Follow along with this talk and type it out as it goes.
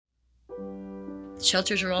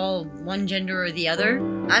shelters are all one gender or the other.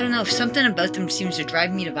 I don't know, something about them seems to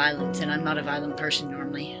drive me to violence, and I'm not a violent person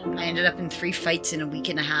normally. I ended up in 3 fights in a week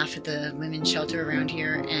and a half at the women's shelter around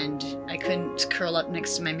here, and I couldn't curl up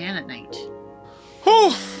next to my man at night.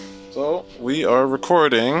 Whew. So, we are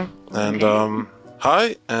recording, and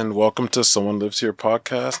hi, and welcome to Someone Lives Here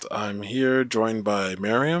podcast. I'm here joined by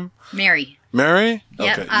Miriam. Mary? Okay.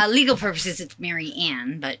 Yeah, legal purposes it's Mary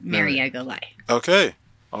Ann, but Mary I go by. Okay,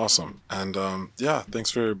 awesome. And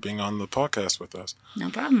thanks for being on the podcast with us. No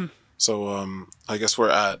problem. So I guess we're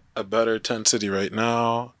at a better tent city right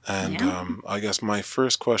now, and I guess my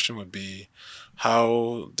first question would be,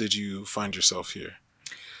 how did you find yourself here?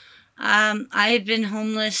 I had been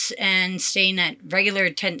homeless and staying at regular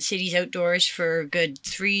tent cities outdoors for a good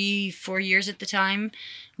 3-4 years at the time.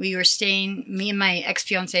 We were staying, me and my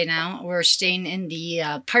ex-fiance now, were staying in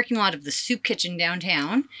the parking lot of the soup kitchen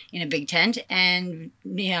downtown in a big tent. And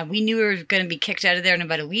yeah, we knew we were going to be kicked out of there in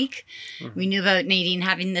about a week. Mm-hmm. We knew about Nadine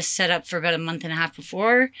having this set up for about a month and a half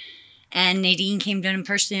before. And Nadine came down and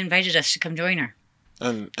personally invited us to come join her.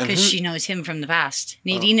 Because she knows him from the past.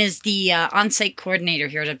 Nadine is the on-site coordinator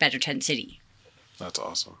here at a Better Tent City. That's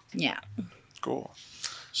awesome. Yeah. Cool.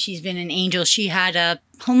 She's been an angel. She had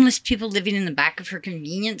homeless people living in the back of her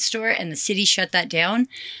convenience store, and the city shut that down.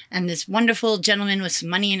 And this wonderful gentleman with some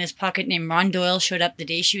money in his pocket named Ron Doyle showed up the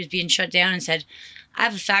day she was being shut down and said, I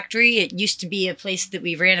have a factory. It used to be a place that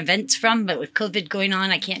we ran events from, but with COVID going on,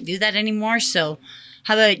 I can't do that anymore. So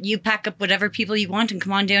how about you pack up whatever people you want and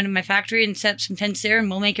come on down to my factory and set up some tents there and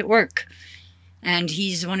we'll make it work. And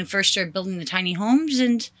he's the one who first started building the tiny homes,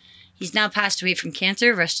 and he's now passed away from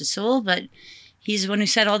cancer, rest his soul, but he's the one who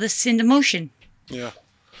set all this into motion. Yeah.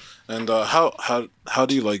 And how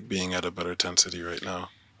do you like being at a Better Tent City right now?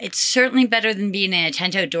 It's certainly better than being in a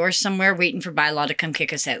tent outdoors somewhere waiting for bylaw to come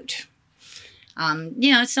kick us out.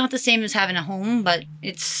 It's not the same as having a home, but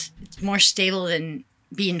it's more stable than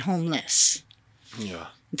being homeless. Yeah.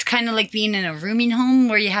 It's kind of like being in a rooming home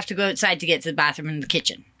where you have to go outside to get to the bathroom and the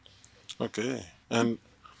kitchen. Okay. And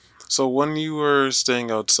so when you were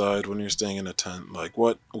staying outside, when you were staying in a tent, like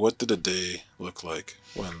what did a day look like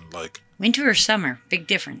Winter or summer? Big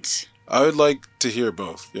difference. I would like to hear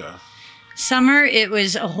both, yeah. Summer, it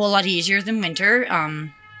was a whole lot easier than winter.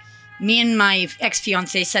 Me and my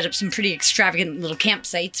ex-fiance set up some pretty extravagant little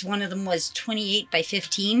campsites. One of them was 28 by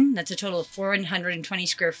 15. That's a total of 420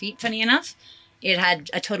 square feet, funny enough. It had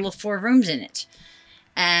a total of 4 rooms in it.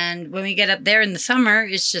 And when we get up there in the summer,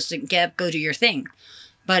 it's just get up, go do your thing.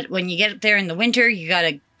 But when you get up there in the winter, you got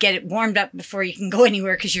to get it warmed up before you can go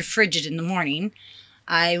anywhere because you're frigid in the morning.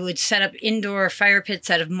 I would set up indoor fire pits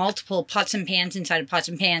out of multiple pots and pans inside of pots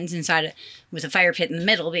and pans with a fire pit in the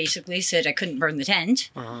middle, basically, so that I couldn't burn the tent.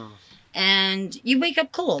 Uh-huh. And you wake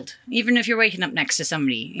up cold, even if you're waking up next to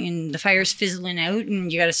somebody. And the fire's fizzling out,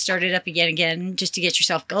 and you got to start it up again, just to get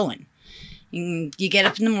yourself going. And you get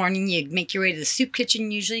up in the morning, you make your way to the soup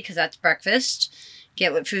kitchen usually, because that's breakfast.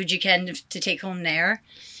 Get what food you can to take home there.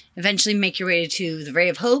 Eventually make your way to the Ray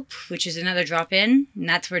of Hope, which is another drop-in, and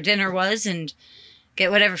that's where dinner was, and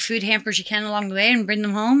get whatever food hampers you can along the way and bring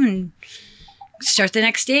them home and start the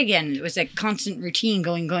next day again. It was a constant routine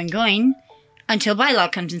going, until bylaw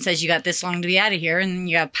comes and says you got this long to be out of here, and then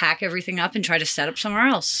you got to pack everything up and try to set up somewhere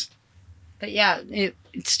else. But yeah, it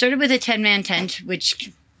started with a 10-man tent,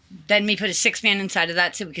 which then we put a 6-man inside of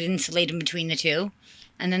that so we could insulate in between the two.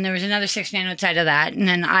 And then there was another 6-man outside of that. And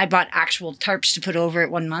then I bought actual tarps to put over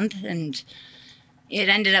it one month. And it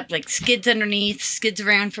ended up like skids underneath, skids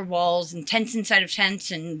around for walls, and tents inside of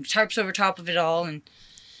tents, and tarps over top of it all. And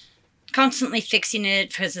constantly fixing it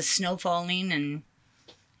because of snow falling. And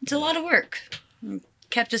it's a lot of work. It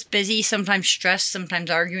kept us busy, sometimes stressed,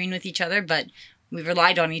 sometimes arguing with each other. But we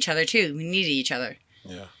relied on each other too. We needed each other.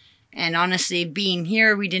 Yeah. And honestly, being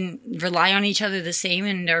here, we didn't rely on each other the same,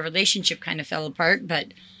 and our relationship kind of fell apart.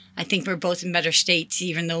 But I think we're both in better states,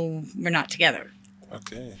 even though we're not together.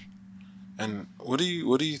 Okay. And what do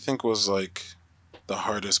you think was like the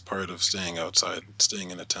hardest part of staying outside, staying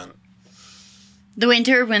in a tent? The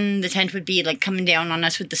winter, when the tent would be like coming down on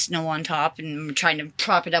us with the snow on top, and we're trying to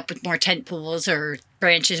prop it up with more tent poles or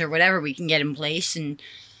branches or whatever we can get in place, and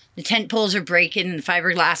the tent poles are breaking, and the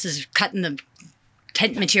fiberglass is cutting the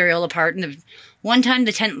tent material apart. And one time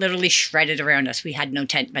the tent literally shredded around us. We had no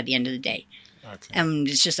tent by the end of the day. Okay. And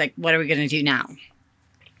it's just like, what are we going to do now?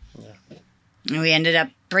 Yeah. And we ended up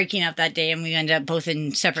breaking up that day, and we ended up both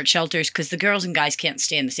in separate shelters because the girls and guys can't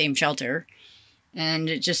stay in the same shelter. And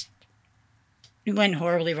it went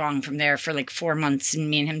horribly wrong from there for like 4 months. And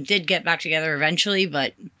me and him did get back together eventually,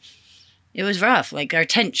 but it was rough. Like our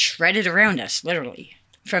tent shredded around us, literally,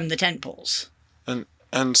 from the tent poles. And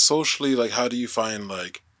And socially, like, how do you find,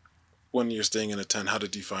 like, when you're staying in a tent, how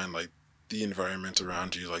did you find, like, the environment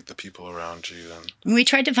around you, like the people around you? And We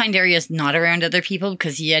tried to find areas not around other people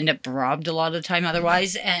because you end up robbed a lot of the time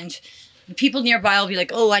otherwise. And the people nearby will be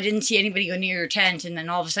like, oh, I didn't see anybody go near your tent. And then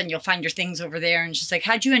all of a sudden you'll find your things over there. And it's just like,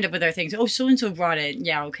 how'd you end up with our things? Oh, so-and-so brought it.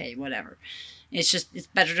 Yeah, okay, whatever. It's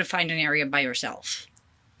better to find an area by yourself.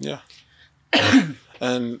 Yeah.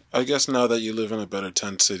 And I guess now that you live in a better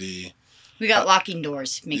tent city... We got locking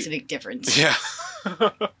doors. Makes a big difference. Yeah.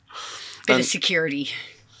 Bit of security.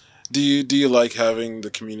 Do you like having the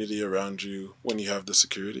community around you when you have the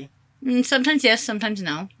security? Sometimes yes, sometimes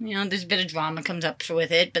no. You know, there's a bit of drama comes up with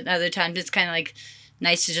it, but other times it's kind of like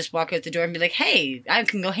nice to just walk out the door and be like, hey, I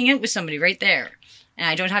can go hang out with somebody right there. And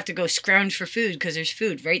I don't have to go scrounge for food because there's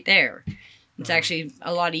food right there. It's actually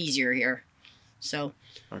a lot easier here. So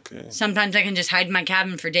okay. Sometimes I can just hide in my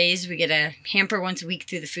cabin for days. We get a hamper once a week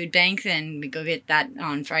through the food bank, and we go get that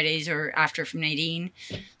on Fridays or after from Nadine.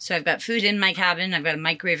 So I've got food in my cabin. I've got a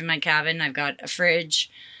microwave in my cabin. I've got a fridge.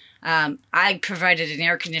 I provided an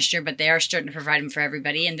air conditioner, but they are starting to provide them for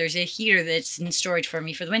everybody. And there's a heater that's in storage for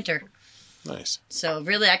me for the winter. Nice. So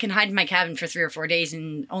really, I can hide in my cabin for 3 or 4 days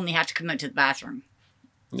and only have to come out to the bathroom.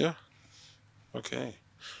 Yeah. Okay.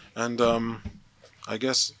 And I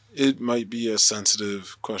guess it might be a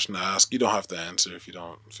sensitive question to ask. You don't have to answer if you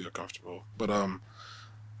don't feel comfortable. But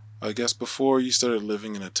I guess before you started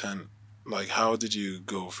living in a tent, like, how did you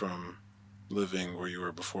go from living where you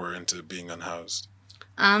were before into being unhoused?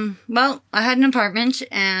 Well, I had an apartment,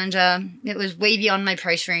 and it was way beyond my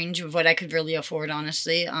price range of what I could really afford,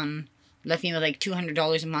 honestly. Left me with like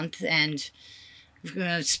 $200 a month, and it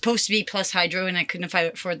was supposed to be plus hydro, and I couldn't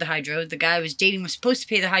afford the hydro. The guy I was dating was supposed to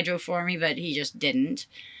pay the hydro for me, but he just didn't.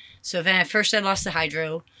 So then at first I lost the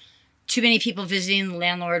hydro. Too many people visiting, the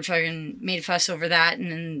landlord fucking made a fuss over that,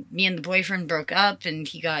 and then me and the boyfriend broke up, and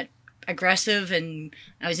he got aggressive, and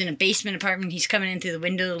I was in a basement apartment. He's coming in through the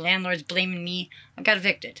window. The landlord's blaming me. I got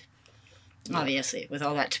evicted, obviously, with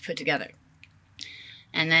all that to put together.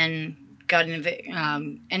 And then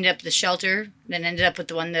ended up at the shelter, then ended up with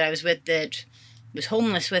the one that I was with that was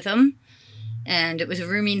homeless with him. And it was a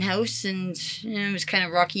rooming house, and it was kind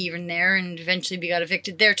of rocky even there, and eventually we got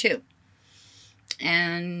evicted there too.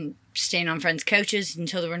 And staying on friends' couches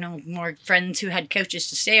until there were no more friends who had couches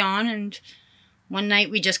to stay on. And one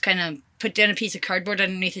night we just kind of put down a piece of cardboard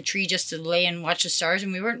underneath a tree just to lay and watch the stars,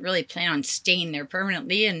 and we weren't really planning on staying there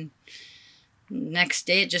permanently. And next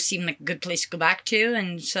day it just seemed like a good place to go back to,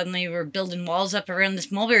 and suddenly we're building walls up around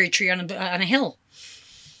this mulberry tree on a hill.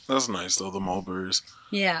 That's nice though, the mulberries.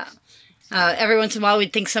 Yeah. Every once in a while,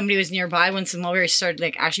 we'd think somebody was nearby once the mulberries started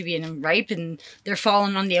like actually being ripe, and they're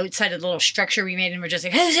falling on the outside of the little structure we made, and we're just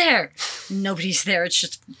like, who's there? And nobody's there. It's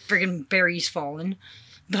just friggin' berries falling.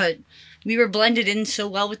 But we were blended in so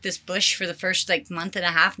well with this bush for the first like month and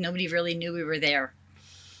a half, nobody really knew we were there.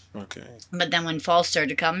 Okay. But then when fall started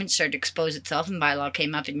to come, it started to expose itself, and bylaw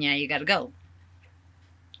came up, and yeah, you gotta go.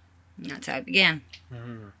 And that's how it began.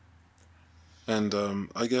 Mm-hmm. And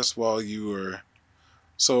I guess while you were...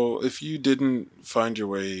 So if you didn't find your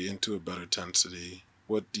way into a better tent city,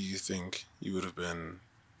 what do you think you would have been?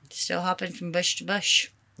 Still hopping from bush to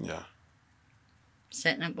bush. Yeah.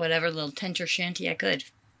 Setting up whatever little tent or shanty I could.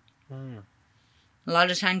 Mm. A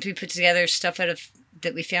lot of times we put together stuff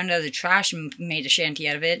that we found out of the trash and made a shanty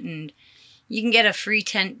out of it. And you can get a free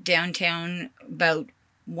tent downtown about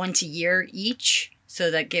once a year each.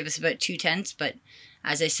 So that gave us about 2 tents. But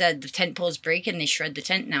as I said, the tent poles break and they shred the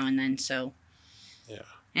tent now and then. So yeah.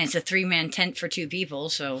 And it's a 3-man tent for 2 people.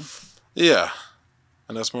 So yeah.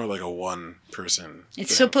 And that's more like a one-person It's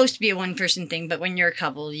thing. supposed to be a one-person thing. But when you're a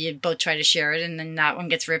couple, you both try to share it. And then that one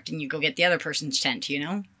gets ripped and you go get the other person's tent, you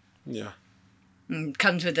know? Yeah. And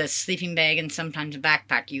comes with a sleeping bag and sometimes a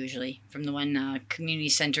backpack, usually, from the one community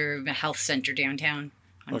center, health center downtown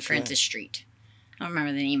on Francis Street. I don't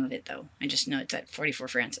remember the name of it, though. I just know it's at 44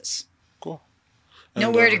 Francis. Cool. And,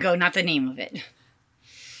 Nowhere to go, not the name of it.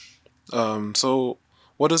 So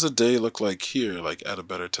what does a day look like here, like at a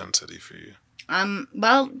better tent city for you?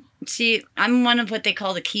 Well, see, I'm one of what they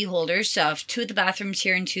call the key holders. So 2 of the bathrooms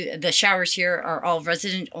here and 2, the showers here are all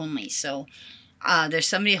resident only. So there's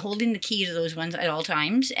somebody holding the key to those ones at all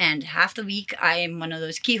times, and half the week I am one of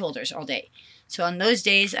those key holders all day. So on those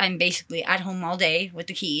days, I'm basically at home all day with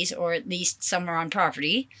the keys, or at least somewhere on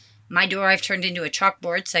property. My door I've turned into a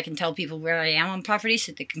chalkboard so I can tell people where I am on property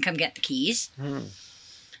so they can come get the keys. Hmm.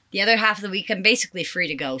 The other half of the week, I'm basically free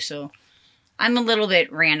to go. So I'm a little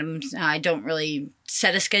bit random. I don't really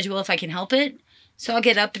set a schedule if I can help it. So I'll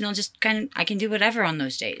get up and I can do whatever on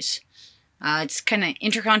those days. It's kind of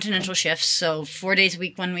intercontinental shifts. So 4 days a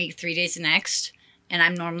week, 1 week, 3 days the next. and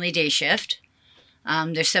I'm normally day shift.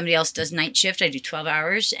 There's somebody else does night shift. I do 12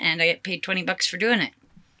 hours, and I get paid $20 for doing it.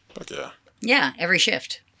 Fuck yeah. Yeah, every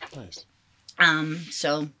shift. Nice.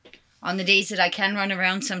 So on the days that I can run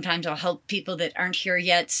around, sometimes I'll help people that aren't here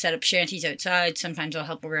yet set up shanties outside. Sometimes I'll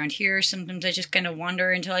help around here. Sometimes I just kind of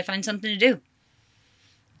wander until I find something to do.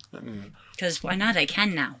 Because why not? I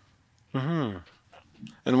can now. Mm-hmm.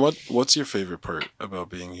 And what's your favorite part about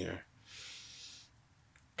being here?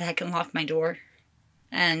 That I can lock my door,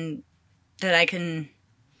 and that I can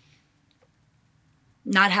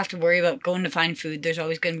not have to worry about going to find food. There's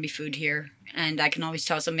always going to be food here, and I can always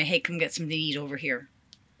tell somebody, hey, come get something to eat over here.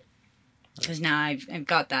 Because now I've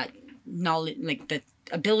got that knowledge, like the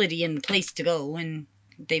ability and the place to go, and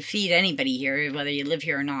they feed anybody here, whether you live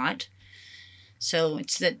here or not. So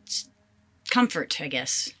it's that comfort, I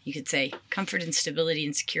guess you could say. Comfort and stability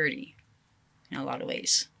and security in a lot of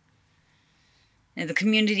ways. And the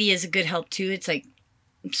community is a good help too. It's like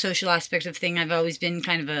a social aspect of thing. I've always been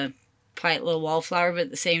kind of a quiet little wallflower, but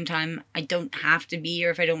at the same time, I don't have to be here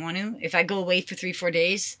if I don't want to. If I go away for 3-4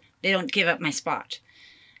 days, they don't give up my spot.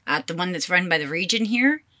 At the one that's run by the region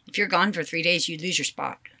here, if you're gone for 3 days, you lose your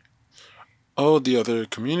spot. Oh, the other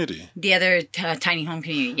community. The other tiny home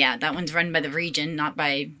community, yeah. That one's run by the region, not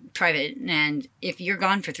by private. And if you're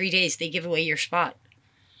gone for 3 days, they give away your spot.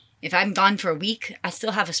 If I'm gone for a week, I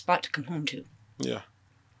still have a spot to come home to. Yeah.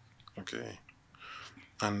 Okay.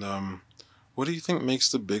 And what do you think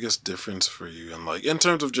makes the biggest difference for you? And like in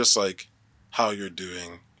terms of just like how you're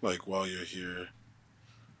doing, like while you're here?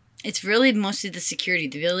 It's really mostly the security,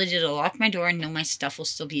 the ability to lock my door and know my stuff will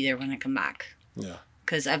still be there when I come back. Yeah.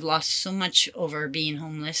 Because I've lost so much over being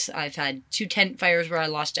homeless. I've had 2 tent fires where I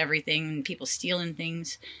lost everything and people stealing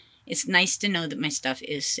things. It's nice to know that my stuff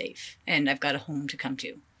is safe and I've got a home to come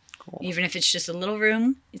to. Cool. Even if it's just a little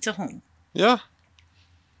room, it's a home. Yeah.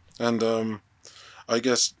 And I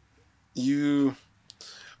guess you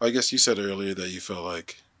said earlier that you felt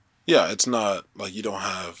like, yeah, it's not like you don't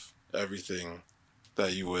have everything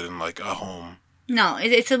that you would in like a home. No,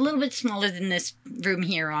 it's a little bit smaller than this room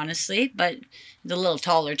here, honestly, but it's a little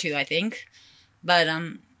taller too, I think. But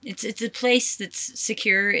it's a place that's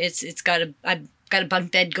secure. I've got a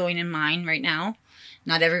bunk bed going in mine right now.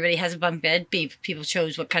 Not everybody has a bunk bed. People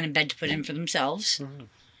chose what kind of bed to put in for themselves. Mm-hmm.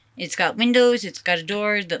 It's got windows. It's got a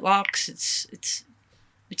door that locks. It's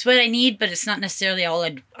what I need, but it's not necessarily all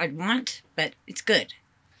I'd want. But it's good.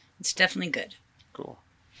 It's definitely good. Cool.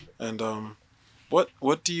 And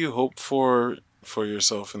what do you hope for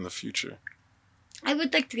yourself in the future? I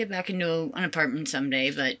would like to get back into an apartment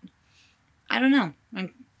someday, but I don't know. I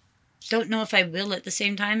don't know if I will at the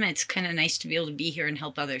same time. It's kind of nice to be able to be here and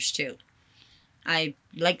help others too. I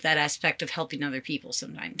like that aspect of helping other people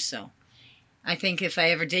sometimes, so I think if I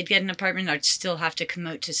ever did get an apartment, I'd still have to come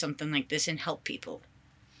out to something like this and help people.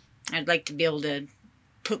 I'd like to be able to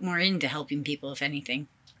put more into helping people, if anything.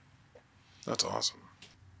 That's awesome.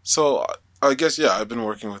 So I guess, yeah, I've been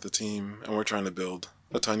working with a team, and we're trying to build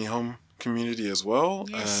a tiny home community as well.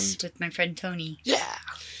 Yes, and with my friend Tony. Yeah.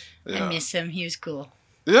 I miss him. He was cool.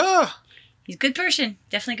 Yeah. He's a good person.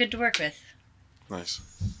 Definitely good to work with. Nice.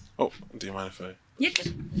 Oh, do you mind if I... Yep.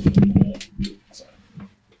 Sorry.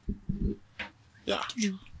 Yeah.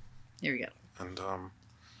 There we go. And,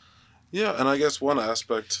 yeah, and I guess one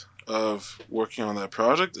aspect of working on that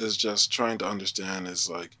project is just trying to understand is,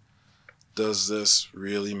 like, does this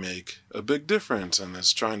really make a big difference? And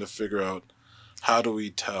it's trying to figure out how do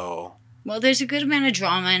we tell. Well, there's a good amount of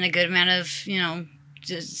drama and a good amount of,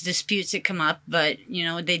 disputes that come up, but,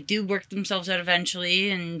 they do work themselves out eventually,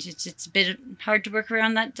 and it's a bit hard to work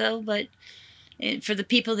around that, though, but for the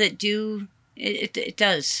people that do, it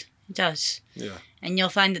does. It does. Yeah. And you'll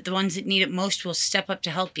find that the ones that need it most will step up to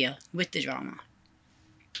help you with the drama.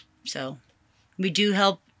 So, we do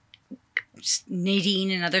help Nadine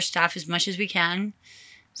and other staff as much as we can.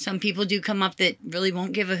 Some people do come up that really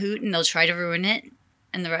won't give a hoot and they'll try to ruin it,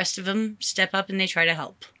 and the rest of them step up and they try to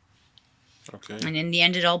help. Okay. And in the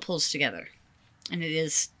end, it all pulls together. And it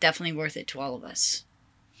is definitely worth it to all of us.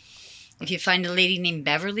 If you find a lady named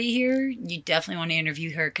Beverly here, you definitely want to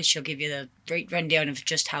interview her because she'll give you the great rundown of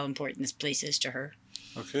just how important this place is to her.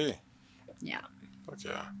 Okay. Yeah.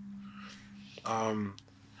 Okay.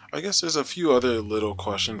 I guess there's a few other little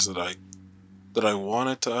questions that I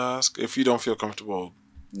wanted to ask. If you don't feel comfortable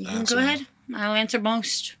you can go ahead. I'll answer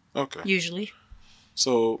most. Okay. Usually.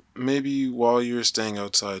 So maybe while you're staying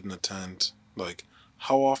outside in a tent, like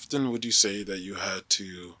how often would you say that you had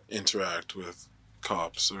to interact with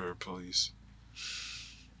cops or police?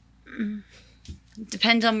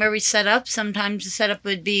 Depends on where we set up. Sometimes the setup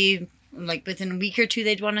would be like within a week or two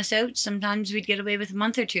they'd want us out. Sometimes we'd get away with a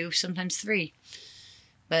month or two, sometimes 3.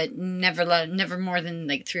 But never more than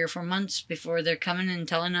like 3 or 4 months before they're coming and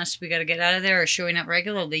telling us we got to get out of there or showing up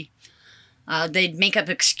regularly. They'd make up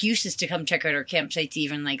excuses to come check out our campsites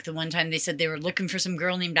even. Like the one time they said they were looking for some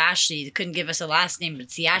girl named Ashley. They couldn't give us a last name, but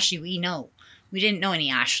it's the Ashley we know. We didn't know any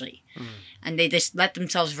Ashley. Mm. And they just let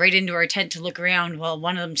themselves right into our tent to look around while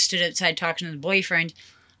one of them stood outside talking to the boyfriend.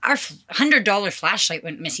 Our $100 flashlight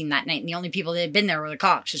went missing that night, and the only people that had been there were the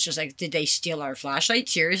cops. It's just like, did they steal our flashlight?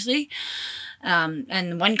 Seriously?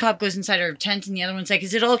 And one cop goes inside our tent, and the other one's like,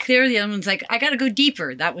 is it all clear? The other one's like, I got to go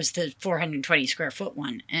deeper. That was the 420 square foot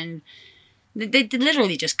one. And they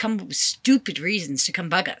literally just come up with stupid reasons to come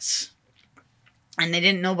bug us. And they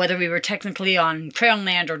didn't know whether we were technically on Crown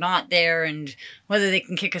land or not there, and whether they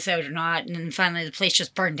can kick us out or not. And then finally the place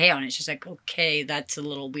just burned down. It's just like, okay, that's a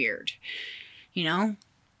little weird. You know?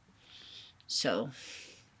 So,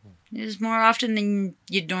 it was more often than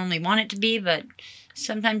you'd normally want it to be, but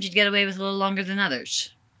sometimes you'd get away with a little longer than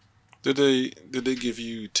others. Did they give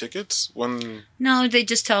you tickets when? No, they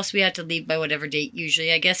just tell us we had to leave by whatever date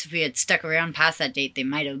usually. I guess if we had stuck around past that date, they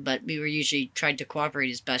might have, but we were usually tried to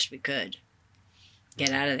cooperate as best we could.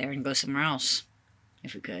 Get out of there and go somewhere else,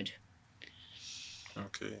 if we could.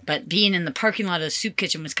 Okay. But being in the parking lot of the soup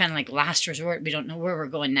kitchen was kind of like last resort. We don't know where we're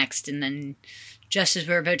going next. And then just as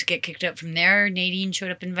we were about to get kicked out from there, Nadine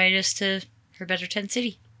showed up and invited us to her better tent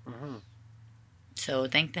city. Mm-hmm. So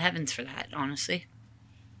thank the heavens for that, honestly.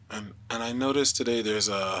 And I noticed today there's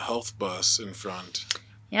a health bus in front.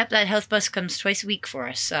 Yep, that health bus comes twice a week for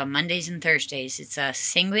us, Mondays and Thursdays. It's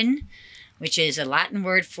sanguine, which is a Latin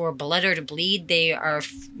word for blood or to bleed. They are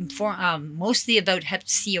mostly about Hep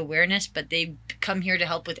C awareness, but they come here to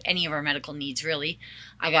help with any of our medical needs, really.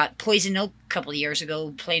 I got poison oak a couple of years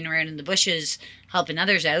ago playing around in the bushes, helping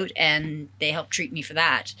others out, and they help treat me for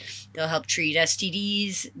that. They'll help treat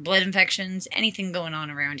STDs, blood infections, anything going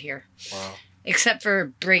on around here. Wow. Except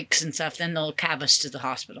for breaks and stuff, then they'll cab us to the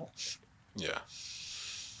hospital. Yeah.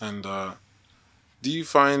 And do you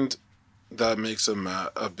find that makes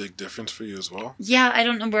a big difference for you as well? Yeah, I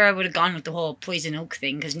don't know where I would have gone with the whole poison oak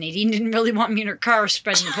thing, because Nadine didn't really want me in her car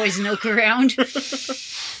spreading the poison oak around.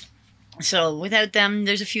 So without them,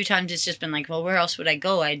 there's a few times it's just been like, well, where else would I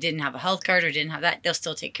go? I didn't have a health card or didn't have that. They'll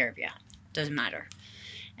still take care of you. Doesn't matter.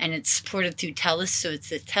 And it's supported through TELUS, so it's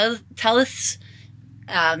the TELUS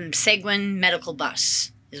Seguin medical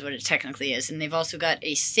bus is what it technically is. And they've also got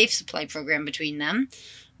a safe supply program between them,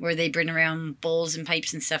 where they bring around bowls and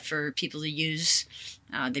pipes and stuff for people to use.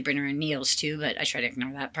 They bring around meals too, but I try to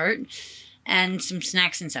ignore that part. And some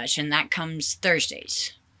snacks and such, and that comes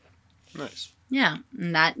Thursdays. Nice. Yeah,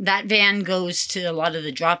 and that van goes to a lot of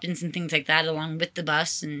the drop-ins and things like that along with the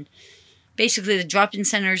bus. And basically the drop-in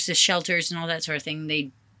centers, the shelters and all that sort of thing,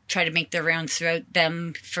 they try to make their rounds throughout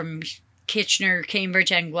them from Kitchener,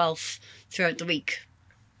 Cambridge, and Guelph throughout the week.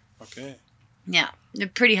 Okay. Yeah, they're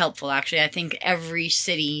pretty helpful, actually. I think every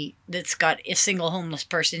city that's got a single homeless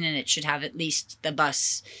person in it should have at least the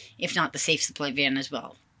bus, if not the safe supply van as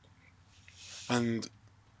well. And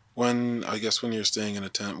when you're staying in a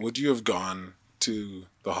tent, would you have gone to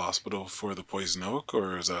the hospital for the poison oak,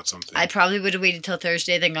 or is that something? I probably would have waited till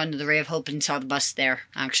Thursday, then gone to the Ray of Hope and saw the bus there,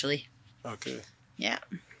 actually. Okay. Yeah.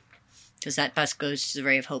 Because that bus goes to the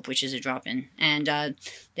Ray of Hope, which is a drop-in. And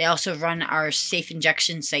they also run our safe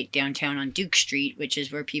injection site downtown on Duke Street, which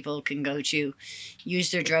is where people can go to use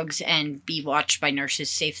their drugs and be watched by nurses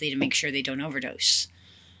safely to make sure they don't overdose.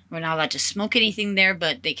 We're not allowed to smoke anything there,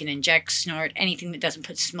 but they can inject, snort, anything that doesn't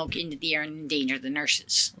put smoke into the air and endanger the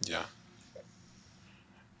nurses. Yeah.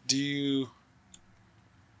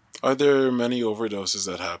 Are there many overdoses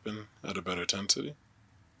that happen at a better tent city?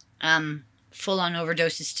 Full-on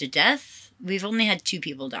overdoses to death, we've only had 2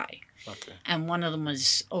 people die. Okay. And one of them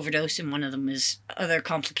was overdose and one of them was other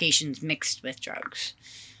complications mixed with drugs.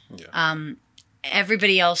 Yeah.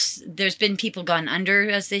 Everybody else, there's been people gone under,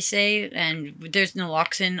 as they say, and there's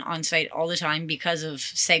naloxone on site all the time because of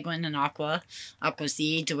Seguin and Aqua. Aqua's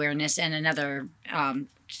the AIDS awareness and another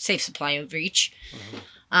safe supply outreach.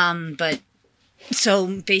 Mm-hmm. But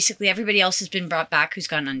so basically everybody else has been brought back who's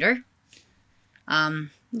gone under.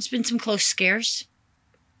 There's been some close scares.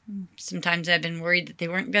 Sometimes I've been worried that they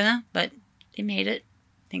weren't gonna, but they made it.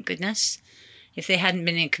 Thank goodness. If they hadn't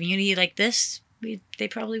been in a community like this, they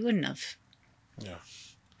probably wouldn't have. Yeah.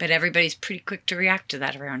 But everybody's pretty quick to react to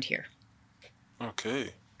that around here.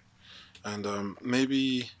 Okay. And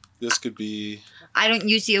maybe this could be... I don't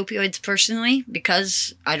use the opioids personally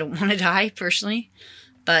because I don't want to die personally.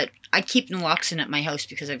 But I keep naloxone at my house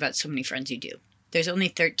because I've got so many friends who do. There's only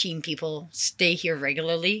 13 people stay here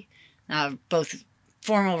regularly, both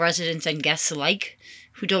formal residents and guests alike,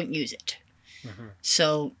 who don't use it.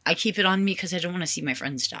 So I keep it on me because I don't want to see my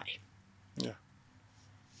friends die. Yeah.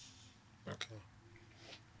 Okay.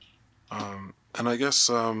 And I guess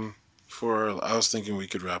I was thinking we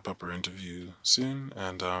could wrap up our interview soon,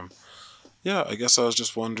 and yeah, I guess I was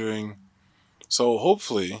just wondering. So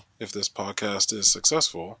hopefully, if this podcast is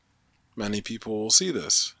successful, many people will see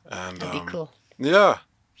this, and That'd be cool. yeah,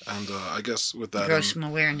 and I guess with that, Grow some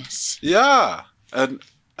awareness. yeah, and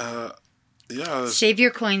yeah, Save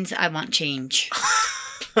your coins. I want change.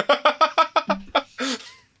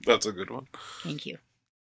 that's a good one. Thank you.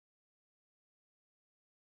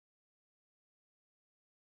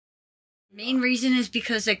 Main reason is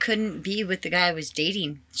because I couldn't be with the guy I was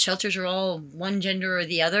dating. Shelters are all one gender or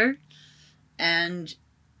the other. And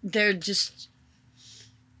they're just...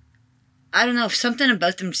 I don't know, something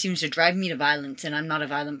about them seems to drive me to violence, and I'm not a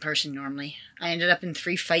violent person normally. I ended up in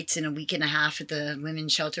 3 fights in a week and a half at the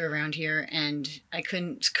women's shelter around here, and I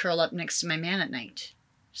couldn't curl up next to my man at night.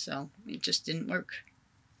 So it just didn't work.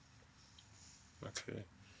 Okay.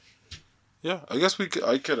 Yeah, I guess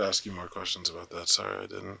I could ask you more questions about that. Sorry, I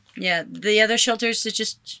didn't. Yeah, the other shelters,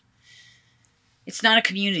 it's not a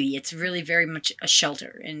community. It's really very much a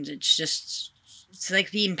shelter. And it's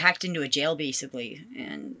like being packed into a jail, basically.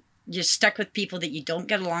 And you're stuck with people that you don't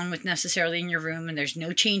get along with necessarily in your room. And there's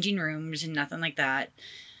no changing rooms and nothing like that.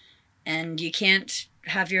 And you can't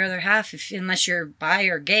have your other half unless you're bi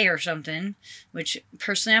or gay or something. Which,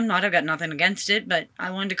 personally, I'm not. I've got nothing against it. But I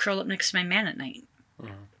wanted to curl up next to my man at night.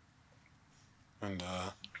 Mm-hmm. And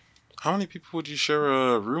how many people would you share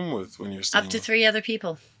a room with when you're staying? Up to 3 other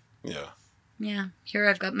people. Yeah. Yeah. Here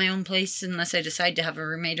I've got my own place unless I decide to have a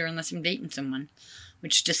roommate or unless I'm dating someone.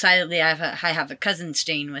 Which decidedly I have a cousin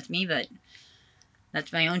staying with me, but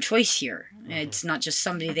that's my own choice here. Mm-hmm. It's not just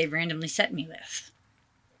somebody they randomly set me with.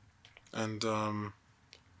 And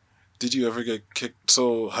did you ever get kicked?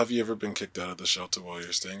 So have you ever been kicked out of the shelter while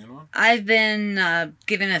you're staying in one? I've been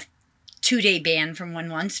given a 2-day ban from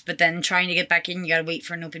one once, but then trying to get back in, you gotta wait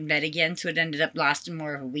for an open bed again, so it ended up lasting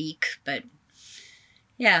more of a week. But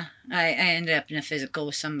yeah, I ended up in a physical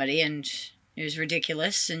with somebody, and it was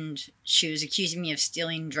ridiculous, and she was accusing me of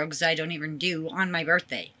stealing drugs I don't even do on my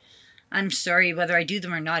birthday. I'm sorry, whether I do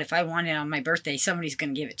them or not, if I want it on my birthday, somebody's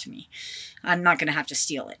gonna give it to me. I'm not gonna have to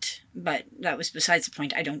steal it. But that was besides the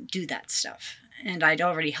point. I don't do that stuff. And I'd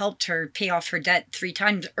already helped her pay off her debt 3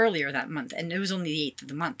 times earlier that month, and it was only the 8th of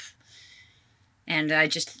the month. And I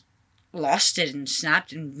just lost it and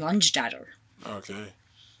snapped and lunged at her. Okay.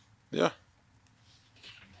 Yeah.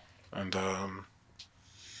 And,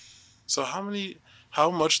 so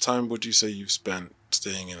how much time would you say you've spent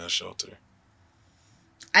staying in a shelter?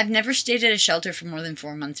 I've never stayed at a shelter for more than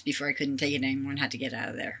 4 months before I couldn't take it anymore and had to get out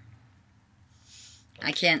of there.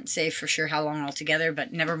 I can't say for sure how long altogether,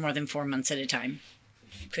 but never more than 4 months at a time.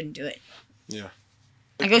 Couldn't do it. Yeah.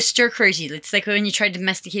 I go stir crazy. It's like when you try to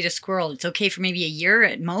domesticate a squirrel. It's okay for maybe a year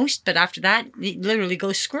at most, but after that, it literally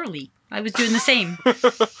goes squirrely. I was doing the same.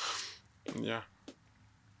 Yeah.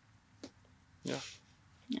 Yeah.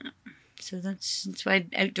 Yeah. So that's why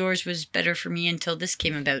outdoors was better for me until this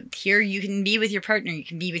came about. Here, you can be with your partner. You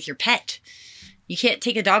can be with your pet. You can't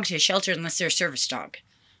take a dog to a shelter unless they're a service dog.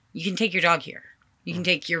 You can take your dog here. You can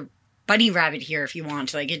take your bunny rabbit here if you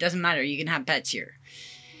want. Like, it doesn't matter. You can have pets here.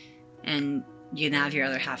 And you can have your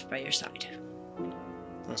other half by your side.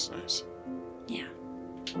 That's nice. Yeah.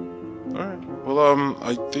 All right. Well,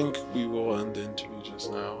 I think we will end the interview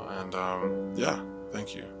just now. And, yeah,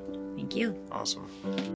 thank you. Thank you. Awesome.